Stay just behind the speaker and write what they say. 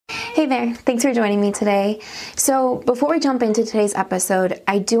Hey there, thanks for joining me today. So before we jump into today's episode,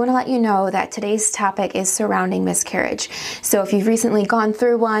 I do want to let you know that today's topic is surrounding miscarriage. So if you've recently gone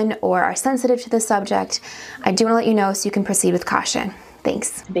through one or are sensitive to the subject, I do want to let you know so you can proceed with caution.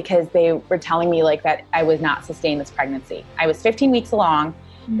 Thanks. Because they were telling me that I would not sustain this pregnancy. I was 15 weeks along.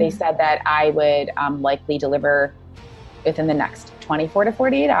 Mm-hmm. They said that I would likely deliver within the next 24 to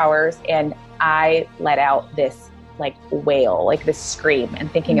 48 hours. And I let out this wail, this scream,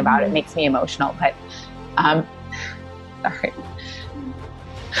 and thinking about it makes me emotional. But sorry.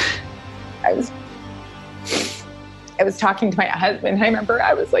 I was talking to my husband, and I remember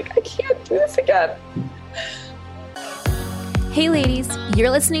I was like, I can't do this again. Hey ladies, you're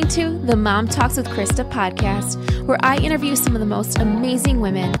listening to the Mom Talks with Krista podcast, where I interview some of the most amazing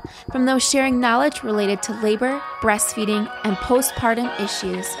women, from those sharing knowledge related to labor, breastfeeding, and postpartum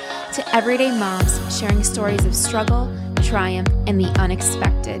issues, to everyday moms sharing stories of struggle, triumph, and the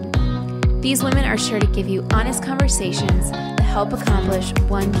unexpected. These women are sure to give you honest conversations that help accomplish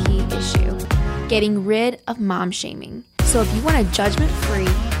one key issue: getting rid of mom shaming. So if you want a judgment-free,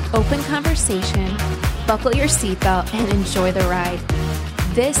 open conversation, buckle your seatbelt and enjoy the ride.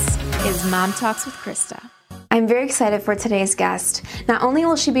 This is Mom Talks with Krista. I'm very excited for today's guest. Not only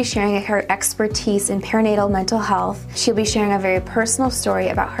will she be sharing her expertise in perinatal mental health, she'll be sharing a very personal story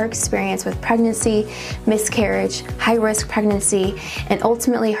about her experience with pregnancy, miscarriage, high-risk pregnancy, and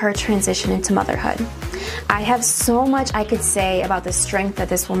ultimately her transition into motherhood. I have so much I could say about the strength that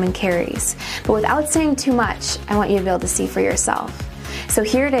this woman carries, but without saying too much, I want you to be able to see for yourself. So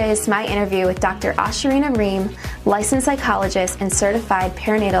here it is, my interview with Dr. Ashurina Ream, licensed psychologist and certified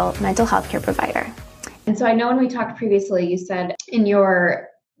perinatal mental health care provider. And so I know when we talked previously, you said in your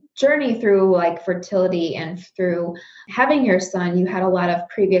journey through fertility and through having your son, you had a lot of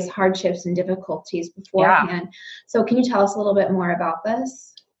previous hardships and difficulties beforehand. Yeah. So can you tell us a little bit more about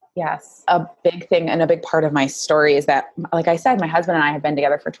this? Yes. A big thing and a big part of my story is that, like I said, my husband and I have been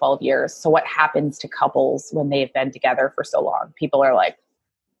together for 12 years. So what happens to couples when they've been together for so long? People are like,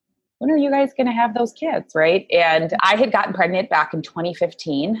 when are you guys going to have those kids, right? And I had gotten pregnant back in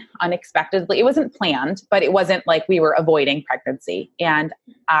 2015, unexpectedly. It wasn't planned, but it wasn't like we were avoiding pregnancy. And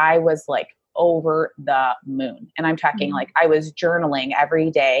I was over the moon. And I'm talking I was journaling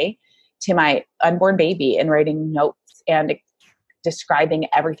every day to my unborn baby and writing notes and describing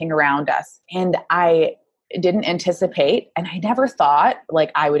everything around us. And I didn't anticipate, and I never thought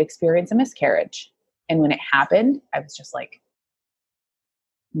I would experience a miscarriage. And when it happened, I was just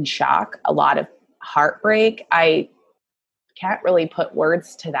in shock, a lot of heartbreak. I can't really put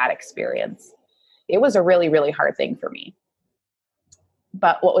words to that experience. It was a really, really hard thing for me.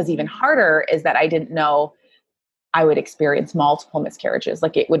 But what was even harder is that I didn't know I would experience multiple miscarriages.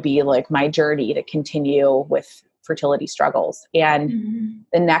 It would be my journey to continue with fertility struggles. And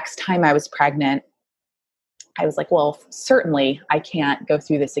the next time I was pregnant, I was well, certainly I can't go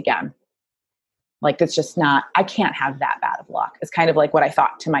through this again. It's just not, I can't have that bad of luck. It's kind of what I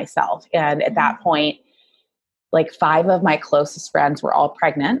thought to myself. And at that point, 5 of my closest friends were all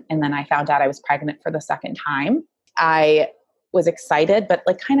pregnant. And then I found out I was pregnant for the second time. I was excited, but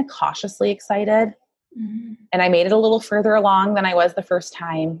kind of cautiously excited. Mm-hmm. And I made it a little further along than I was the first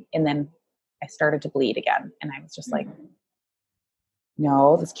time. And then I started to bleed again. And I was just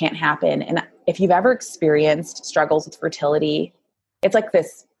no, this can't happen. And if you've ever experienced struggles with fertility, it's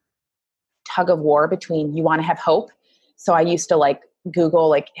this tug of war between you want to have hope. So I used to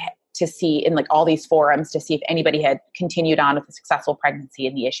Google to see in all these forums to see if anybody had continued on with a successful pregnancy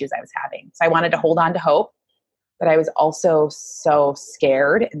and the issues I was having. So I wanted to hold on to hope, but I was also so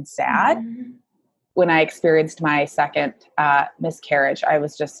scared and sad. Mm-hmm. When I experienced my second miscarriage, I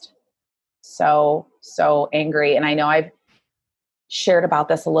was just so angry. And I know I've shared about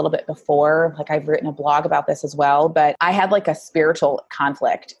this a little bit before. I've written a blog about this as well, but I had a spiritual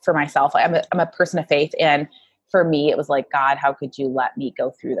conflict for myself. I'm a person of faith. And for me, it was God, how could you let me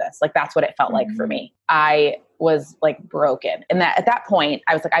go through this? That's what it felt like for me. I was broken. And at that point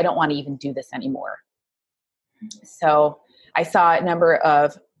I was I don't want to even do this anymore. So I saw a number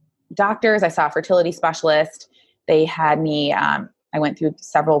of doctors. I saw a fertility specialist. They had me, I went through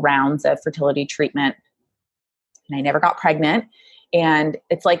several rounds of fertility treatment and I never got pregnant. And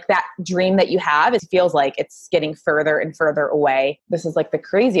it's that dream that you have, it feels like it's getting further and further away. This is the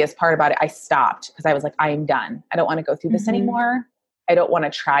craziest part about it. I stopped because I was I am done. I don't want to go through this anymore. I don't want to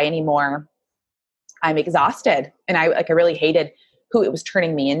try anymore. I'm exhausted. And I really hated who it was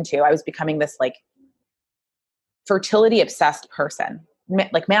turning me into. I was becoming this fertility obsessed person,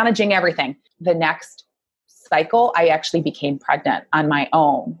 managing everything. The next cycle, I actually became pregnant on my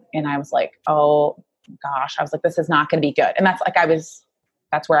own. And I was oh gosh, I was this is not going to be good. And that's I was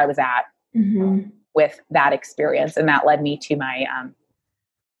that's where I was at with that experience. And that led me to my,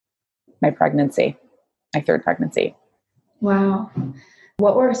 my pregnancy, my third pregnancy. Wow.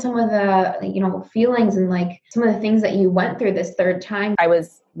 What were some of the, feelings and like some of the things that you went through this third time? I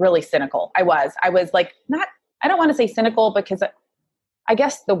was really cynical. I was like, I don't want to say cynical, because I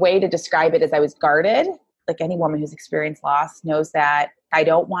guess the way to describe it is I was guarded. Like any woman who's experienced loss knows that I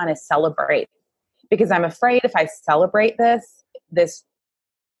don't want to celebrate, because I'm afraid if I celebrate this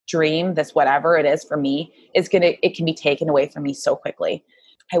dream, this whatever it is for me, it can be taken away from me so quickly.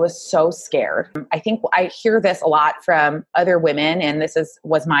 I was so scared. I think I hear this a lot from other women, and this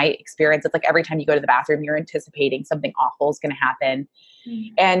was my experience. It's like every time you go to the bathroom, you're anticipating something awful is going to happen.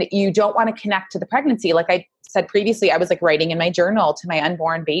 And you don't want to connect to the pregnancy. Like I said previously, I was like writing in my journal to my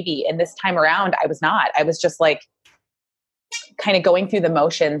unborn baby. And this time around, I was not. I was just like kind of going through the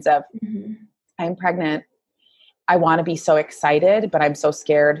motions of, I'm pregnant. I want to be so excited, but I'm so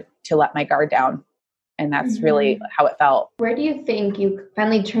scared to let my guard down. And that's really how it felt. Where do you think you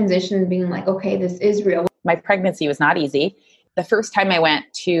finally transitioned being like, okay, this is real? My pregnancy was not easy. The first time I went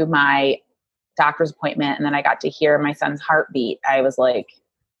to my doctor's appointment and then I got to hear my son's heartbeat, I was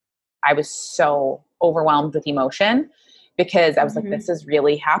so overwhelmed with emotion, because I was like, this is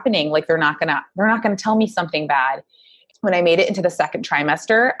really happening. Like they're not gonna tell me something bad. When I made it into the second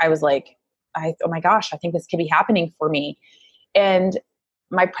trimester, I was like, oh my gosh, I think this could be happening for me. And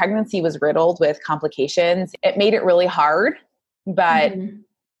my pregnancy was riddled with complications. It made it really hard, but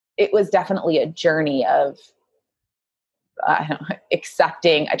it was definitely a journey of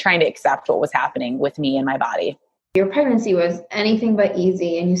trying to accept what was happening with me and my body. Your pregnancy was anything but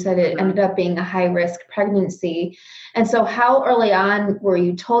easy, and you said it ended up being a high-risk pregnancy. And so how early on were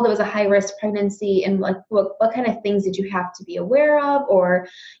you told it was a high-risk pregnancy, and like what kind of things did you have to be aware of or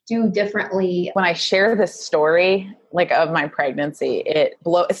do differently? When I share this story like of my pregnancy, it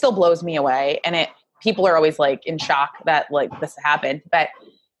still blows me away, and people are always like in shock that like this happened. But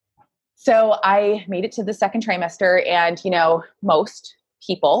so I made it to the second trimester, and most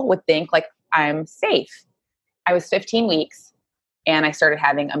people would think like I'm safe. I was 15 weeks and I started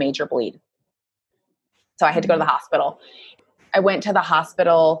having a major bleed. So I had to go to the hospital. I went to the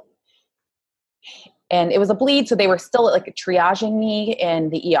hospital and it was a bleed. So they were still like triaging me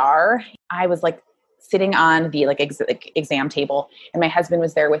in the ER. I was like sitting on the exam table, and my husband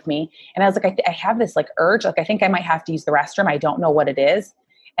was there with me. And I was like, I have this like urge. Like, I think I might have to use the restroom. I don't know what it is.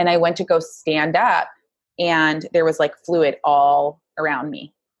 And I went to go stand up, and there was like fluid all around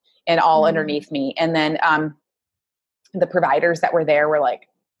me and all underneath me. And then, the providers that were there were like,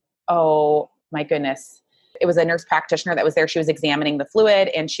 oh my goodness. It was a nurse practitioner that was there. She was examining the fluid,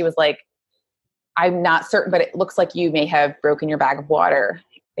 and she was like, I'm not certain, but it looks like you may have broken your bag of water.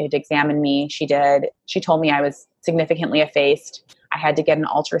 They had examined me. She did. She told me I was significantly effaced. I had to get an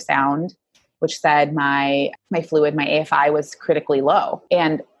ultrasound, which said my fluid, my AFI was critically low.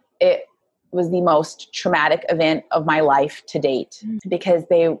 And it was the most traumatic event of my life to date, because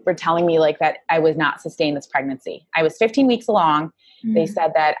they were telling me like that I would not sustain this pregnancy. I was 15 weeks along. They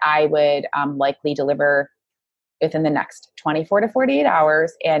said that I would likely deliver within the next 24 to 48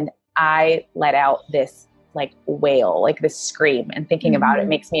 hours. And I let out this like wail, like this scream, and thinking about it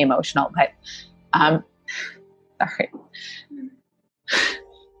makes me emotional. But sorry.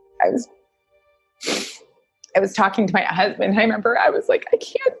 I was talking to my husband. I remember I was like, I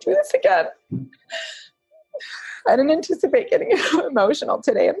can't do this again. I didn't anticipate getting emotional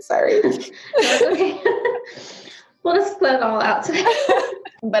today. I'm sorry. That's okay. We'll just let it all out today.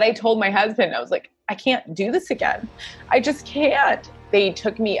 But I told my husband, I was like, I can't do this again. I just can't. They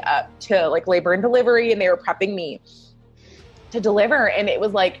took me up to like labor and delivery, and they were prepping me to deliver. And it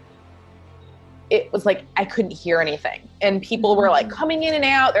was like I couldn't hear anything. And people were like coming in and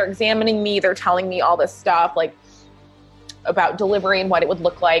out. They're examining me. They're telling me all this stuff like about delivery and what it would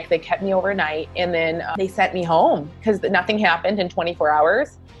look like. They kept me overnight, and then they sent me home because nothing happened in 24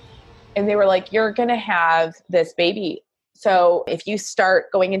 hours. And they were like, you're going to have this baby. So if you start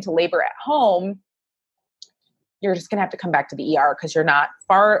going into labor at home, you're just going to have to come back to the ER because you're not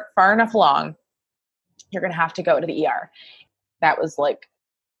far enough along. You're going to have to go to the ER. That was like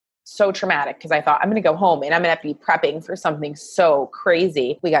so traumatic, because I thought I'm going to go home and I'm going to have to be prepping for something so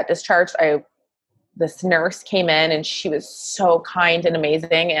crazy. We got discharged. This nurse came in, and she was so kind and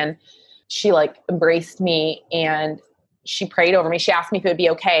amazing. And she like embraced me, and she prayed over me. She asked me if it would be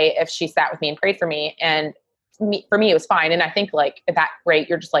okay if she sat with me and prayed for me. And for me, it was fine. And I think like at that rate,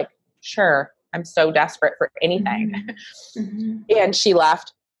 you're just like, sure, I'm so desperate for anything. And she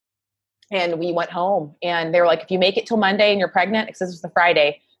left, and we went home, and they were like, if you make it till Monday and you're pregnant, because this was the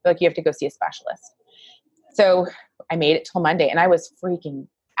Friday, like you have to go see a specialist. So I made it till Monday and I was freaking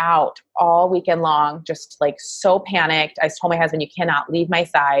out all weekend long, just like so panicked. I told my husband, you cannot leave my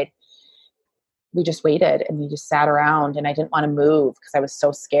side. We just waited and we just sat around and I didn't want to move because I was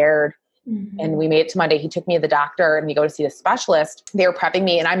so scared. Mm-hmm. And we made it to Monday. He took me to the doctor and we go to see the specialist. They were prepping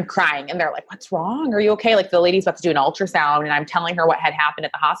me and I'm crying and they're like, what's wrong? Are you okay? Like the lady's about to do an ultrasound and I'm telling her what had happened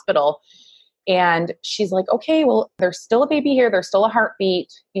at the hospital. And she's like, okay, well, there's still a baby here. There's still a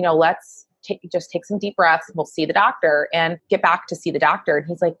heartbeat. Let's just take some deep breaths. We'll see the doctor and get back to see the doctor. And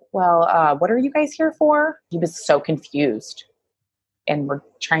he's like, well, what are you guys here for? He was so confused. And we're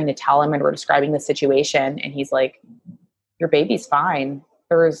trying to tell him and we're describing the situation. And he's like, your baby's fine.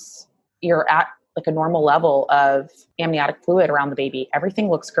 You're at like a normal level of amniotic fluid around the baby. Everything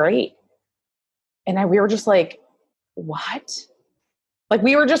looks great. And we were just like, what? Like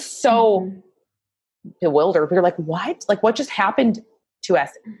we were just so bewildered. We were like, what? Like what just happened to us?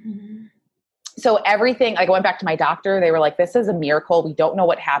 Mm-hmm. So everything, like I went back to my doctor. They were like, this is a miracle. We don't know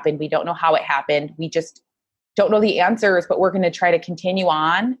what happened. We don't know how it happened. We just don't know the answers, but we're going to try to continue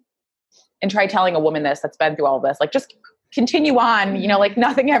on and try telling a woman that's been through all of this, like just continue on, like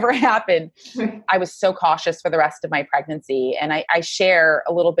nothing ever happened. I was so cautious for the rest of my pregnancy. And I share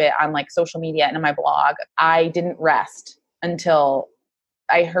a little bit on like social media and in my blog. I didn't rest until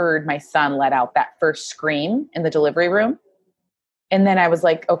I heard my son let out that first scream in the delivery room. And then I was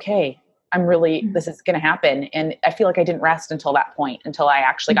like, okay, this is going to happen. And I feel like I didn't rest until that point, until I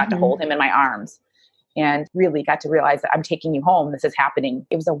actually got to hold him in my arms and really got to realize that I'm taking you home. This is happening.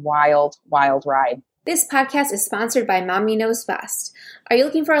 It was a wild, wild ride. This podcast is sponsored by Mommy Knows Best. Are you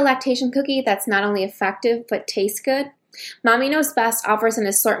looking for a lactation cookie that's not only effective, but tastes good? Mommy Knows Best offers an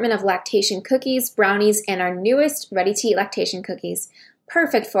assortment of lactation cookies, brownies, and our newest ready-to-eat lactation cookies,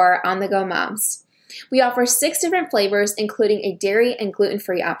 perfect for our on-the-go moms. We offer 6 different flavors, including a dairy and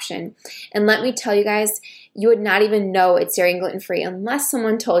gluten-free option. And let me tell you guys, you would not even know it's dairy and gluten-free unless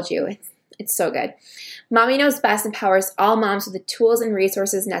someone told you. It's so good. Mommy Knows Best empowers all moms with the tools and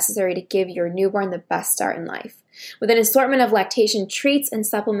resources necessary to give your newborn the best start in life. With an assortment of lactation treats and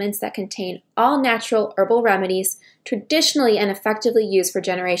supplements that contain all natural herbal remedies traditionally and effectively used for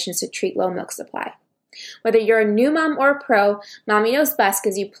generations to treat low milk supply. Whether you're a new mom or a pro, Mommy Knows Best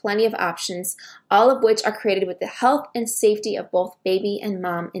gives you plenty of options, all of which are created with the health and safety of both baby and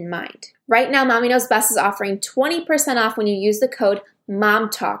mom in mind. Right now, Mommy Knows Best is offering 20% off when you use the code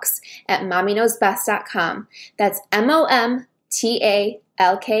MOMTALKS at mommyknowsbest.com. That's MOMTALKS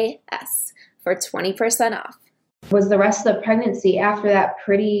for 20% off. Was the rest of the pregnancy after that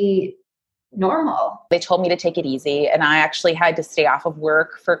pretty normal? They told me to take it easy, and I actually had to stay off of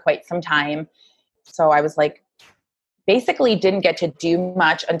work for quite some time. So I was like, basically didn't get to do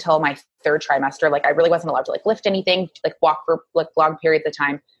much until my 3rd trimester. Like I really wasn't allowed to like lift anything, like walk for like long periods of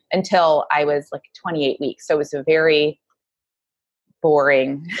time until I was like 28 weeks. So it was a very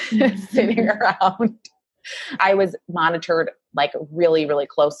boring sitting around. I was monitored like really, really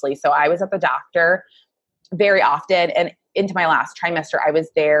closely. So I was at the doctor very often. And into my last trimester, I was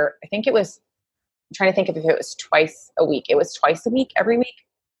there. I'm trying to think if it was twice a week. It was twice a week, every week.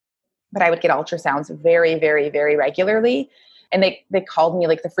 But I would get ultrasounds very, very, very regularly. And they called me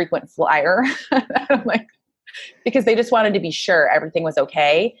like the frequent flyer. I'm like, because they just wanted to be sure everything was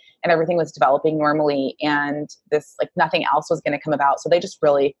okay and everything was developing normally and this like nothing else was going to come about. So they just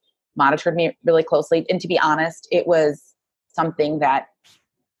really monitored me really closely. And to be honest, it was something that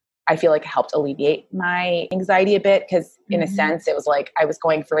I feel like helped alleviate my anxiety a bit because in a sense, it was like I was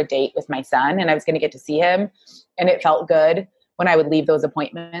going for a date with my son and I was going to get to see him. And it felt good when I would leave those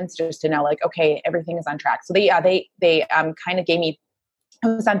appointments just to know like, okay, everything is on track. So they kind of gave me, I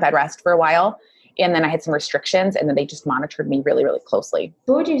was on bed rest for a while and then I had some restrictions and then they just monitored me really, really closely.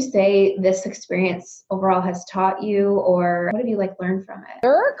 What would you say this experience overall has taught you, or what have you like learned from it?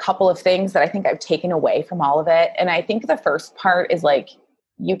 There are a couple of things that I think I've taken away from all of it. And I think the first part is like,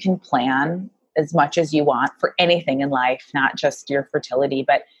 you can plan as much as you want for anything in life, not just your fertility,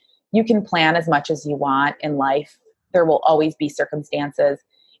 but you can plan as much as you want in life. There will always be circumstances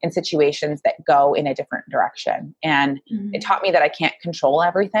and situations that go in a different direction. And it taught me that I can't control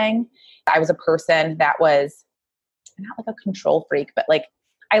everything. I was a person that was not like a control freak, but like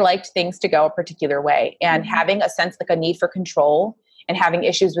I liked things to go a particular way. And having a sense, like a need for control and having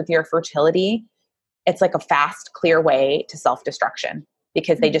issues with your fertility, it's like a fast, clear way to self-destruction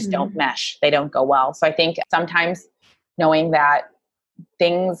because they just don't mesh. They don't go well. So I think sometimes knowing that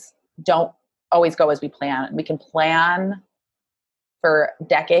things don't always go as we plan. We can plan for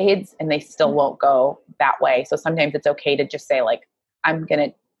decades and they still won't go that way. So sometimes it's okay to just say like, I'm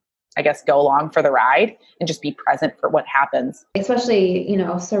going to, I guess, go along for the ride and just be present for what happens. Especially,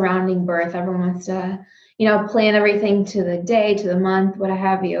 surrounding birth, everyone wants to, plan everything to the day, to the month, what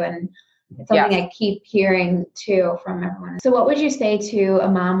have you. And it's something I keep hearing too from everyone. So what would you say to a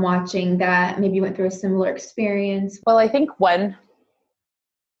mom watching that maybe went through a similar experience? Well, I think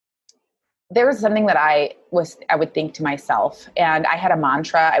there was something that I would think to myself, and I had a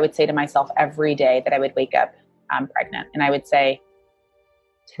mantra I would say to myself every day that I would wake up pregnant. And I would say,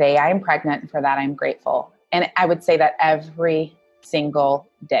 today I am pregnant, and for that I'm grateful. And I would say that every single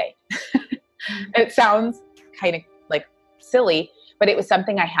day. It sounds kind of like silly, but it was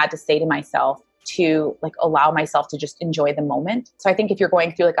something I had to say to myself to like allow myself to just enjoy the moment. So I think if you're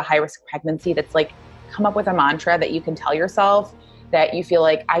going through like a high risk pregnancy, that's like, come up with a mantra that you can tell yourself that you feel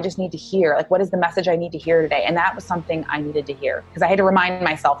like, I just need to hear, like, what is the message I need to hear today? And that was something I needed to hear, because I had to remind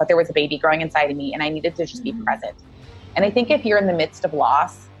myself that there was a baby growing inside of me and I needed to just be present. And I think if you're in the midst of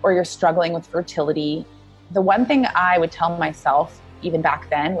loss or you're struggling with fertility, the one thing I would tell myself even back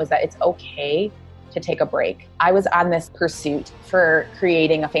then was that it's okay to take a break. I was on this pursuit for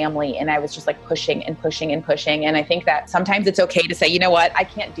creating a family, and I was just like pushing and pushing and pushing. And I think that sometimes it's okay to say, you know what, I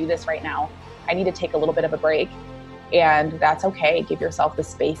can't do this right now. I need to take a little bit of a break, and that's okay. Give yourself the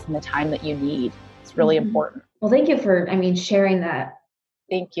space and the time that you need. It's really important. Well, thank you for, sharing that.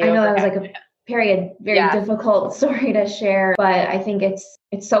 Thank you. I know that was like a very difficult story to share, but I think it's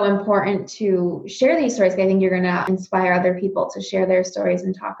so important to share these stories. I think you're going to inspire other people to share their stories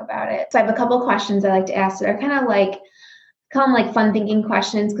and talk about it. So I have a couple questions I like to ask that are kind of like fun thinking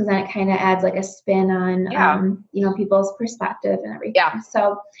questions, because then it kind of adds like a spin on, people's perspective and everything. Yeah.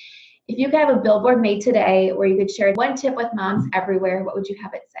 So if you could have a billboard made today where you could share one tip with moms everywhere, what would you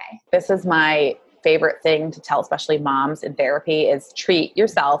have it say? This is my favorite thing to tell, especially moms in therapy, is treat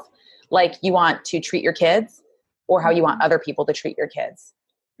yourself like you want to treat your kids or how you want other people to treat your kids.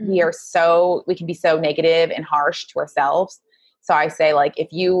 Mm-hmm. We can be so negative and harsh to ourselves. So I say, like, if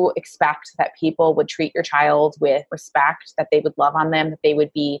you expect that people would treat your child with respect, that they would love on them, that they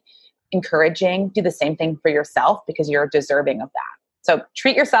would be encouraging, do the same thing for yourself, because you're deserving of that. So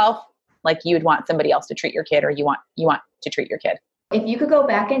treat yourself like you would want somebody else to treat your kid, or you want to treat your kid. If you could go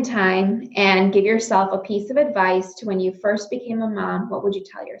back in time and give yourself a piece of advice to when you first became a mom, what would you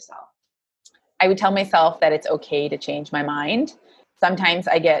tell yourself? I would tell myself that it's okay to change my mind. Sometimes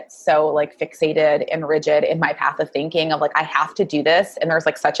I get so like fixated and rigid in my path of thinking of like, I have to do this. And there's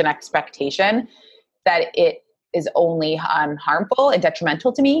like such an expectation that it is only harmful and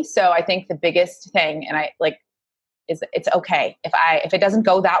detrimental to me. So I think the biggest thing, is it's okay. If it doesn't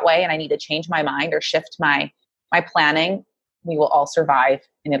go that way and I need to change my mind or shift my planning, we will all survive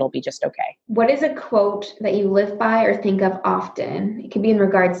and it'll be just okay. What is a quote that you live by or think of often? It could be in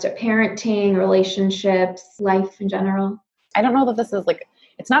regards to parenting, relationships, life in general. I don't know that this is like,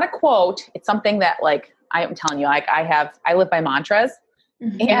 it's not a quote. It's something that like, I am telling you, like I live by mantras.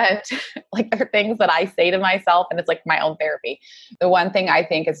 Mm-hmm. And like there are things that I say to myself, and it's like my own therapy. The one thing I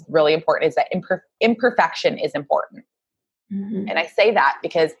think is really important is that imperfection is important. Mm-hmm. And I say that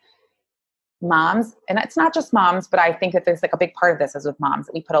because moms, and it's not just moms, but I think that there's like a big part of this is with moms,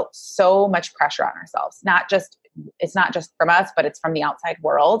 that we put so much pressure on ourselves. It's not just from us, but it's from the outside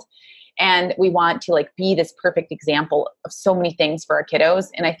world. And we want to like be this perfect example of so many things for our kiddos.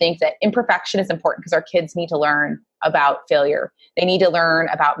 And I think that imperfection is important because our kids need to learn about failure. They need to learn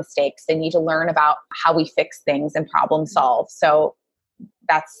about mistakes. They need to learn about how we fix things and problem solve. So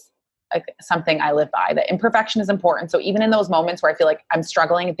that's like something I live by, that imperfection is important. So even in those moments where I feel like I'm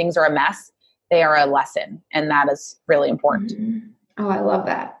struggling and things are a mess, they are a lesson. And that is really important. Mm-hmm. Oh, I love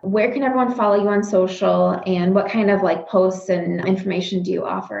that. Where can everyone follow you on social, and what kind of like posts and information do you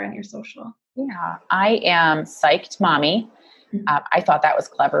offer on your social? Yeah, I am Psyched Mommy. I thought that was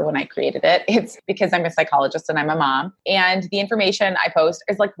clever when I created it. It's because I'm a psychologist and I'm a mom. And the information I post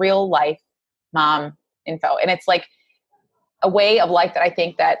is like real life mom info. And it's like a way of life that I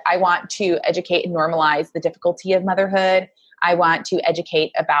think that I want to educate and normalize the difficulty of motherhood. I want to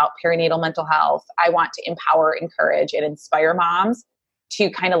educate about perinatal mental health. I want to empower, encourage, and inspire moms to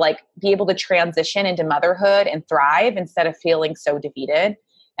kind of like be able to transition into motherhood and thrive instead of feeling so defeated.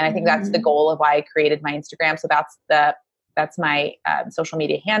 And I think that's the goal of why I created my Instagram. So that's my social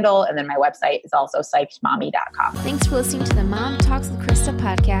media handle. And then my website is also psychedmommy.com. Thanks for listening to the Mom Talks with Krista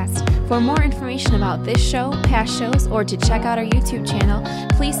podcast. For more information about this show, past shows, or to check out our YouTube channel,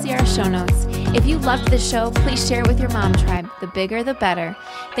 please see our show notes. If you loved this show, please share it with your mom tribe. The bigger, the better.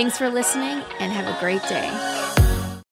 Thanks for listening, and have a great day.